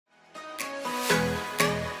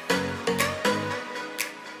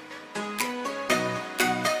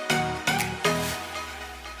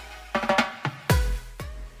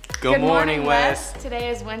Good morning, Wes.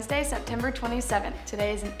 Today is Wednesday, September 27th.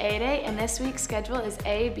 Today is an A Day, and this week's schedule is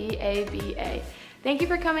A-B-A-B-A. Thank you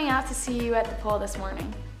for coming out to see you at the poll this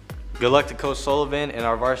morning. Good luck to Coach Sullivan and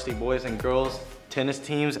our varsity boys and girls tennis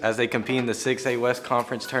teams as they compete in the 6A West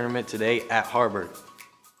Conference Tournament today at Harvard.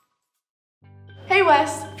 Hey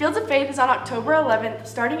Wes, Fields of Faith is on October 11th,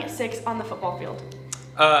 starting at 6 on the football field.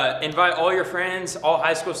 Invite all your friends. All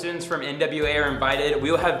high school students from NWA are invited.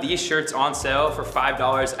 We will have these shirts on sale for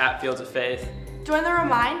 $5 at Fields of Faith. Join the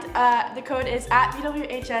Remind. The code is at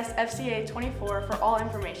BWHSFCA24 for all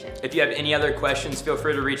information. If you have any other questions, feel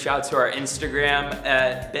free to reach out to our Instagram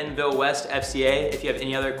at Bentonville West FCA. If you have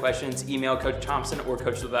any other questions, email Coach Thompson or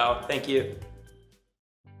Coach Lavelle. Thank you.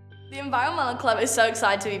 The Environmental Club is so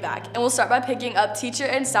excited to be back, and we'll start by picking up teacher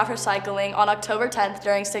and staff recycling on October 10th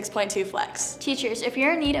during 6.2 Flex. Teachers, if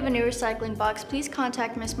you're in need of a new recycling box, please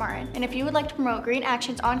contact Ms. Martin. And if you would like to promote green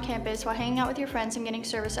actions on campus while hanging out with your friends and getting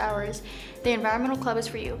service hours, the Environmental Club is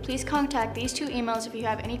for you. Please contact these two emails if you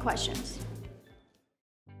have any questions.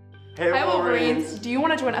 Hey Wolverines! Do you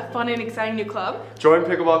want to join a fun and exciting new club? Join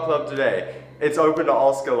Pickleball Club today. It's open to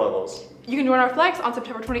all skill levels. You can join our Flex on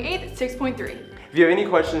September 28th at 6.3. If you have any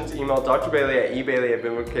questions, email Dr. Bailey at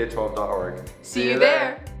ebailey@bentonville12.org. See you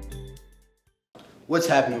there! What's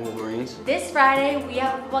happening, Wolverines? This Friday, we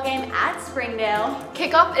have a football game at Springdale.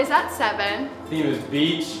 Kickoff is at 7. Theme is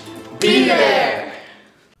Beach. Be there!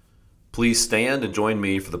 Please stand and join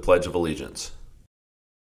me for the Pledge of Allegiance.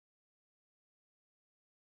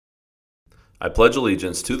 I pledge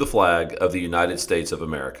allegiance to the flag of the United States of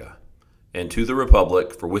America and to the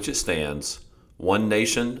republic for which it stands, one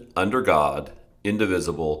nation, under God,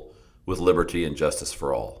 indivisible, with liberty and justice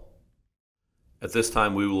for all. At this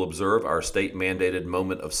time, we will observe our state-mandated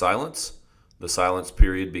moment of silence. The silence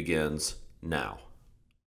period begins now.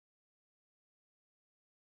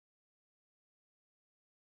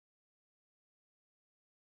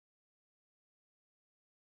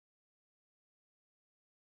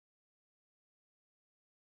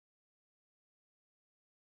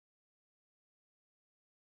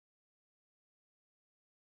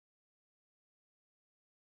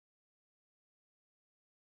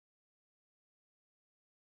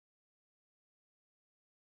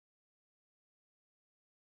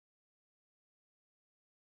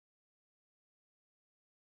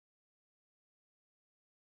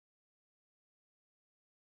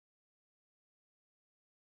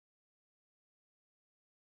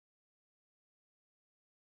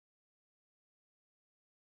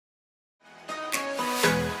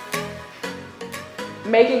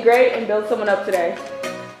 Make it great and build someone up today.